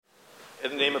In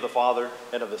the name of the Father,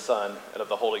 and of the Son, and of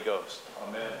the Holy Ghost.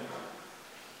 Amen.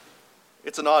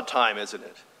 It's an odd time, isn't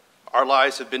it? Our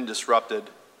lives have been disrupted.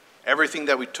 Everything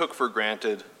that we took for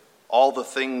granted, all the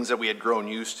things that we had grown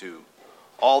used to,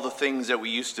 all the things that we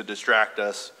used to distract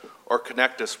us or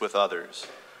connect us with others,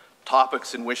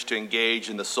 topics in which to engage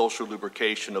in the social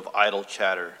lubrication of idle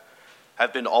chatter,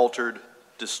 have been altered,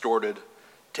 distorted,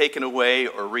 taken away,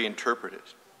 or reinterpreted.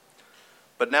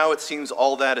 But now it seems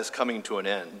all that is coming to an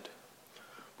end.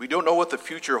 We don't know what the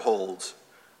future holds,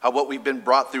 how what we've been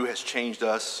brought through has changed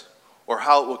us, or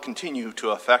how it will continue to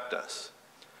affect us.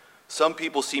 Some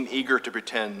people seem eager to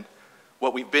pretend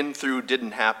what we've been through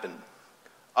didn't happen.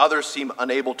 Others seem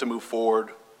unable to move forward,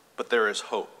 but there is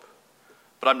hope.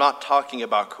 But I'm not talking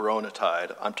about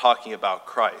Coronatide, I'm talking about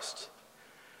Christ.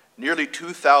 Nearly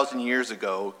 2,000 years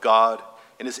ago, God,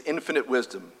 in his infinite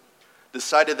wisdom,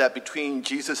 decided that between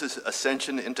Jesus'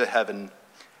 ascension into heaven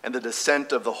and the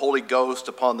descent of the Holy Ghost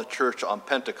upon the church on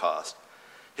Pentecost,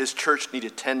 his church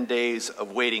needed 10 days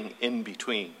of waiting in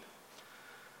between.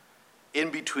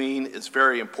 In between is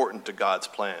very important to God's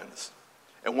plans,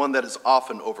 and one that is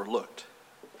often overlooked.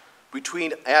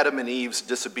 Between Adam and Eve's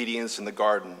disobedience in the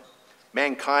garden,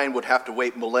 mankind would have to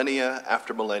wait millennia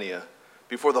after millennia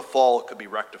before the fall could be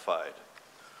rectified.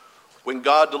 When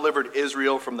God delivered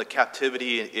Israel from the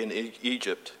captivity in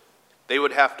Egypt, they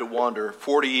would have to wander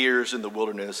 40 years in the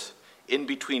wilderness in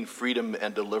between freedom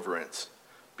and deliverance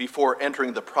before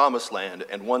entering the promised land,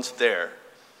 and once there,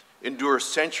 endure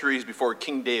centuries before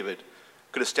King David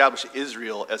could establish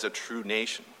Israel as a true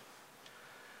nation.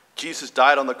 Jesus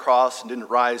died on the cross and didn't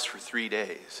rise for 3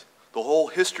 days. The whole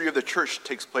history of the church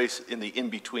takes place in the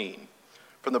in-between,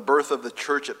 from the birth of the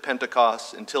church at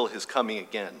Pentecost until his coming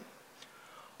again.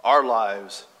 Our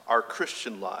lives, our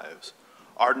Christian lives,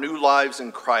 our new lives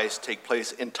in Christ take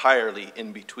place entirely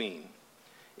in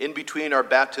between our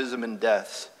baptism and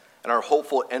deaths and our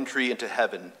hopeful entry into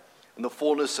heaven in the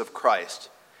fullness of Christ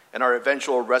and our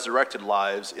eventual resurrected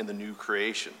lives in the new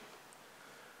creation.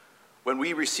 When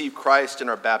we receive Christ in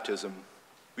our baptism,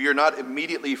 we are not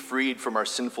immediately freed from our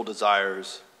sinful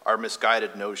desires, our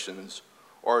misguided notions,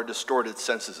 or our distorted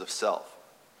senses of self.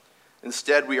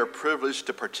 Instead, we are privileged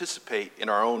to participate in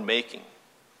our own making.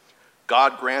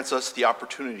 God grants us the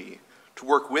opportunity to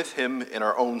work with him in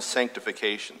our own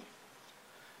sanctification.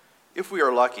 If we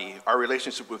are lucky, our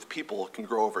relationship with people can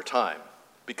grow over time,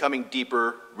 becoming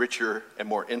deeper, richer, and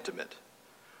more intimate.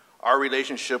 Our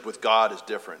relationship with God is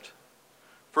different.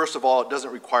 First of all, it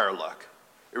doesn't require luck.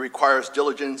 It requires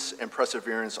diligence and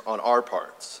perseverance on our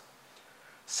parts.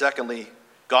 Secondly,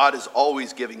 God is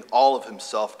always giving all of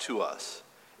himself to us.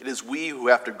 It is we who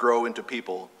have to grow into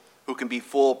people who can be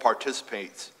full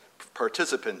participants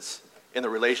in the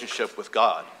relationship with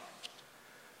God.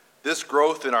 This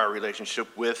growth in our relationship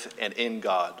with and in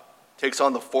God takes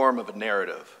on the form of a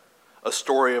narrative, a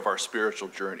story of our spiritual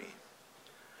journey.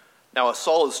 Now, a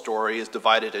solid story is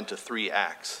divided into 3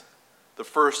 acts. The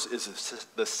first is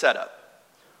the setup.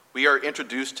 We are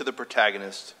introduced to the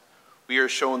protagonist. We are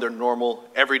shown their normal,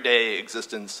 everyday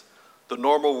existence, the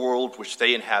normal world which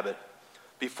they inhabit,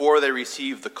 before they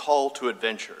receive the call to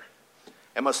adventure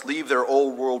and must leave their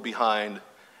old world behind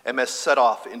and must set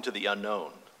off into the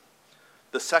unknown.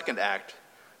 The second act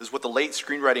is what the late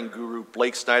screenwriting guru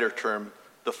Blake Snyder termed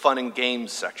the fun and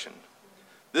games section.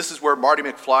 This is where Marty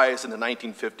McFly is in the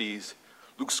 1950s,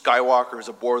 Luke Skywalker is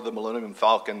aboard the Millennium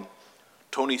Falcon,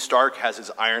 Tony Stark has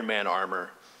his Iron Man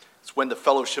armor. It's when the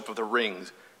Fellowship of the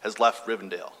Rings has left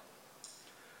Rivendell.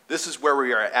 This is where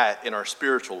we are at in our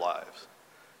spiritual lives.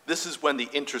 This is when the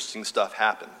interesting stuff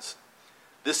happens.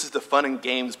 This is the fun and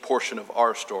games portion of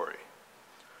our story.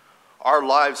 Our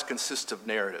lives consist of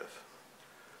narrative.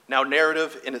 Now,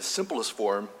 narrative in its simplest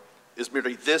form is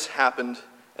merely this happened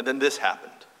and then this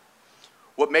happened.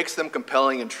 What makes them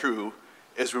compelling and true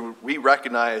is we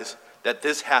recognize that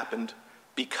this happened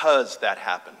because that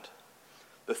happened.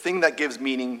 The thing that gives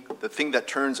meaning, the thing that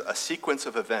turns a sequence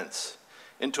of events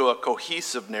into a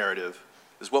cohesive narrative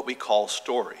is what we call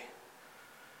story.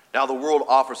 Now, the world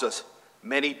offers us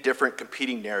many different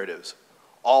competing narratives,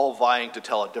 all vying to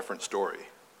tell a different story.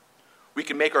 We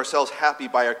can make ourselves happy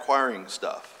by acquiring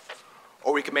stuff,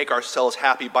 or we can make ourselves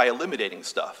happy by eliminating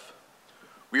stuff.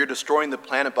 We are destroying the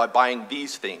planet by buying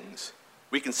these things.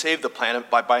 We can save the planet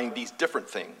by buying these different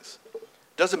things. It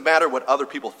doesn't matter what other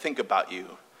people think about you,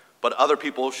 but other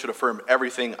people should affirm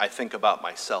everything I think about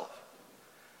myself.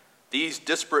 These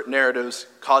disparate narratives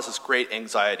cause us great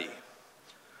anxiety.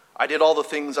 I did all the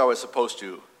things I was supposed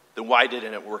to, then why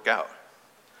didn't it work out?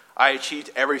 I achieved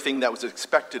everything that was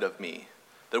expected of me,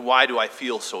 then why do I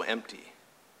feel so empty?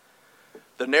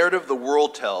 The narrative the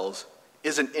world tells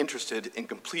isn't interested in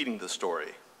completing the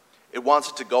story. It wants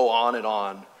it to go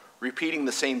on, repeating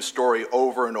the same story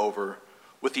over and over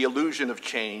with the illusion of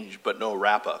change but no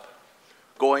wrap-up,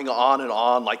 going on and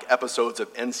on like episodes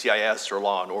of NCIS or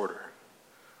Law and Order.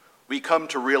 We come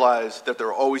to realize that there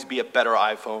will always be a better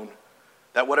iPhone,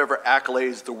 that whatever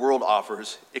accolades the world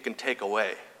offers, it can take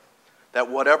away, that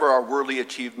whatever our worldly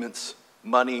achievements,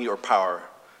 money, or power,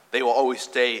 they will always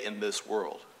stay in this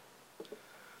world.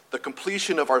 The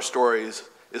completion of our stories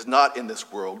is not in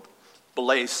this world, but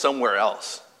lays somewhere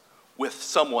else, with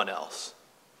someone else.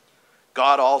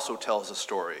 God also tells a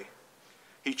story.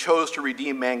 He chose to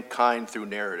redeem mankind through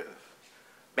narrative.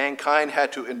 Mankind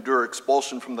had to endure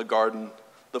expulsion from the garden,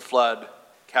 the flood,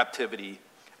 captivity,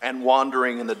 and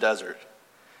wandering in the desert.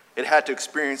 It had to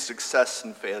experience success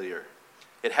and failure.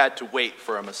 It had to wait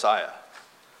for a Messiah.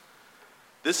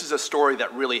 This is a story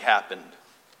that really happened,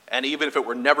 and even if it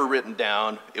were never written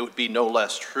down, it would be no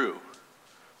less true.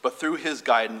 But through his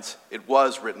guidance, it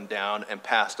was written down and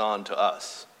passed on to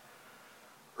us.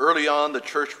 Early on, the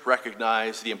church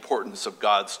recognized the importance of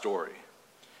God's story.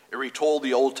 It retold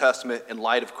the Old Testament in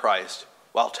light of Christ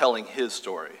while telling his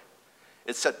story.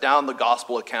 It set down the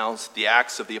gospel accounts, the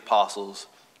Acts of the Apostles,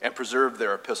 and preserved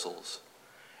their epistles.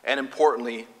 And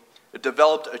importantly, it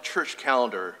developed a church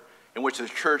calendar in which the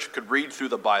church could read through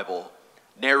the Bible,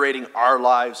 narrating our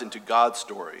lives into God's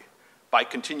story by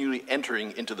continually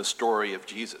entering into the story of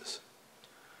Jesus.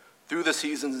 Through the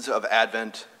seasons of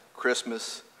Advent,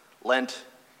 Christmas, Lent,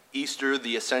 Easter,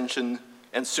 the Ascension,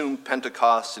 and soon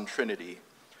Pentecost and Trinity,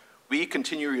 we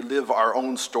continually live our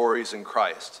own stories in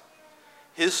Christ.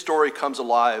 His story comes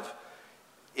alive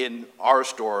in our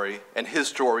story, and his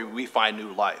story we find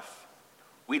new life.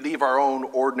 We leave our own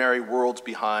ordinary worlds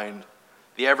behind.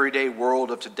 The everyday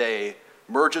world of today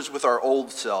merges with our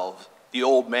old selves, the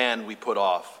old man we put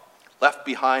off, left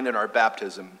behind in our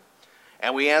baptism,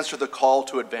 and we answer the call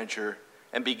to adventure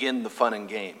and begin the fun and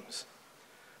games.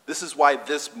 This is why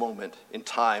this moment in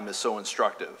time is so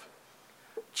instructive.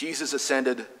 Jesus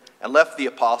ascended and left the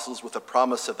apostles with a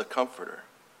promise of the Comforter.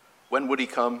 When would he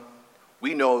come?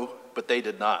 We know, but they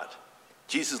did not.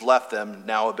 Jesus left them,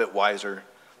 now a bit wiser.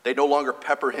 They no longer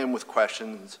pepper him with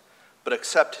questions, but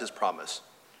accept his promise,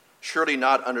 surely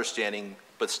not understanding,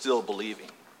 but still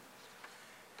believing.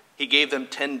 He gave them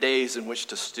 10 days in which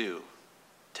to stew,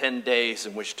 10 days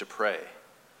in which to pray.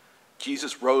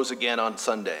 Jesus rose again on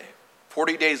Sunday.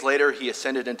 40 days later, he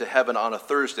ascended into heaven on a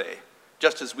Thursday,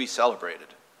 just as we celebrated.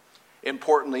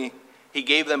 Importantly, he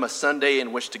gave them a Sunday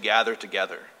in which to gather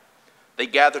together. They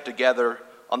gathered together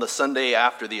on the Sunday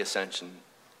after the Ascension,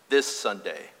 this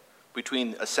Sunday,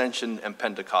 between Ascension and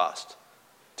Pentecost,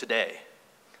 today.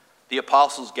 The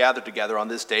apostles gathered together on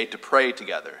this day to pray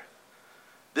together.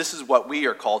 This is what we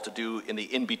are called to do in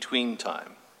the in-between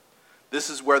time. This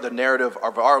is where the narrative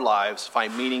of our lives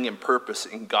find meaning and purpose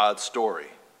in God's story.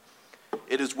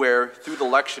 It is where, through the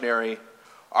lectionary,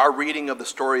 our reading of the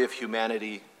story of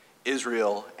humanity,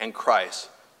 Israel, and Christ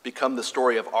become the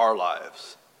story of our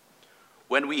lives.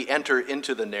 When we enter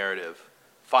into the narrative,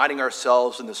 finding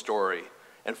ourselves in the story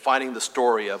and finding the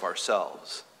story of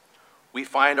ourselves, we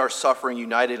find our suffering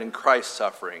united in Christ's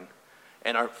suffering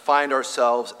and find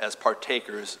ourselves as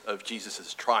partakers of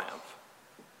Jesus' triumph.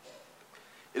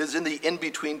 It is in the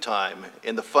in-between time,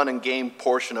 in the fun and game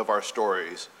portion of our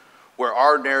stories, where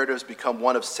our narratives become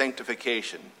one of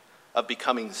sanctification, of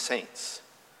becoming saints.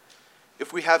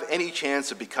 If we have any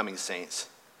chance of becoming saints,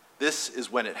 this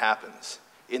is when it happens,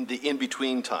 in the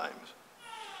in-between times.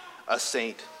 A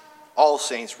saint, all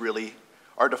saints really,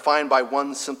 are defined by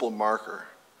one simple marker.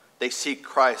 They seek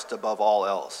Christ above all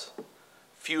else.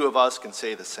 Few of us can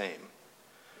say the same.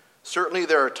 Certainly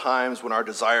there are times when our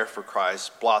desire for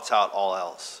Christ blots out all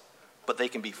else, but they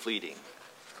can be fleeting.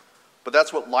 But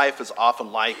that's what life is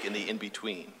often like in the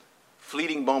in-between.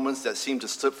 Fleeting moments that seem to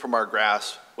slip from our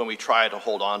grasp when we try to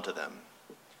hold on to them.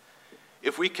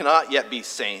 If we cannot yet be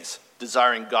saints,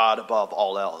 desiring God above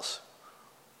all else,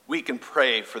 we can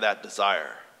pray for that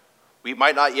desire. We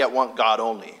might not yet want God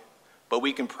only, but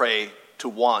we can pray to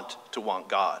want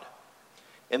God.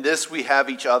 In this we have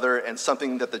each other and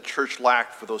something that the church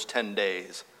lacked for those 10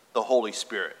 days, the Holy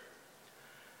Spirit.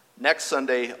 Next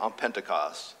Sunday on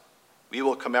Pentecost, we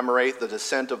will commemorate the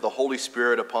descent of the Holy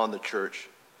Spirit upon the church.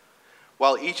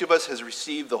 While each of us has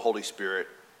received the Holy Spirit,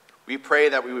 we pray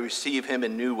that we will receive him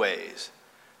in new ways,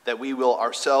 that we will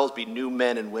ourselves be new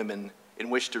men and women in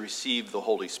which to receive the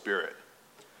Holy Spirit.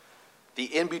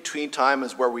 The in-between time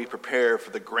is where we prepare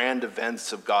for the grand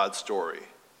events of God's story,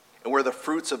 and where the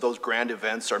fruits of those grand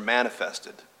events are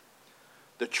manifested.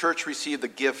 The church received the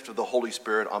gift of the Holy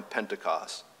Spirit on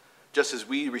Pentecost, just as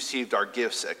we received our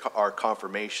gifts at our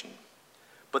confirmation.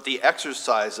 but the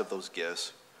exercise of those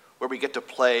gifts, where we get to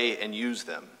play and use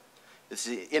them, is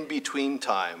the in-between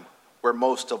time where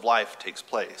most of life takes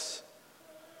place.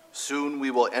 Soon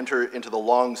we will enter into the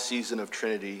long season of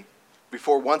Trinity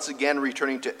before once again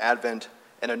returning to Advent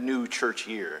and a new church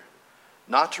year,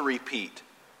 not to repeat,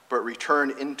 but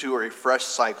return into a refreshed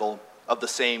cycle of the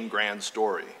same grand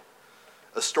story,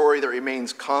 a story that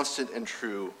remains constant and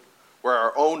true, where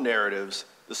our own narratives,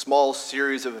 the small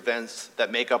series of events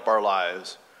that make up our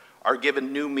lives, are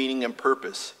given new meaning and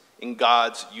purpose in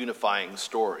God's unifying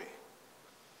story.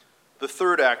 The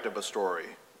third act of a story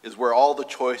is where all the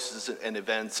choices and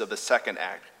events of the second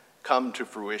act come to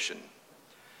fruition.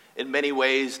 In many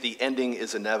ways, the ending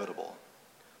is inevitable.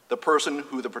 The person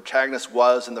who the protagonist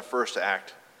was in the first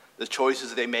act, the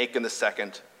choices they make in the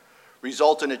second,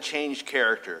 result in a changed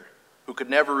character who could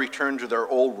never return to their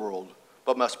old world,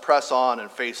 but must press on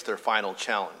and face their final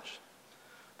challenge.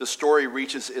 The story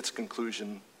reaches its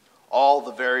conclusion. All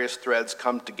the various threads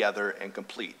come together and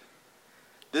complete.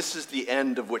 This is the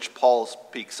end of which Paul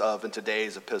speaks of in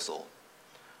today's epistle.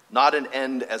 Not an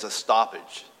end as a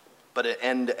stoppage, but an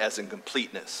end as in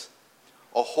completeness,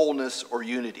 a wholeness or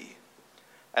unity.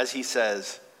 As he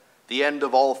says, the end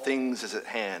of all things is at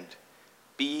hand.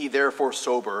 Be ye therefore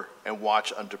sober and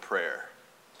watch unto prayer.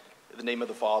 In the name of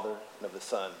the Father, and of the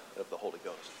Son, and of the Holy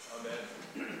Ghost.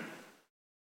 Amen.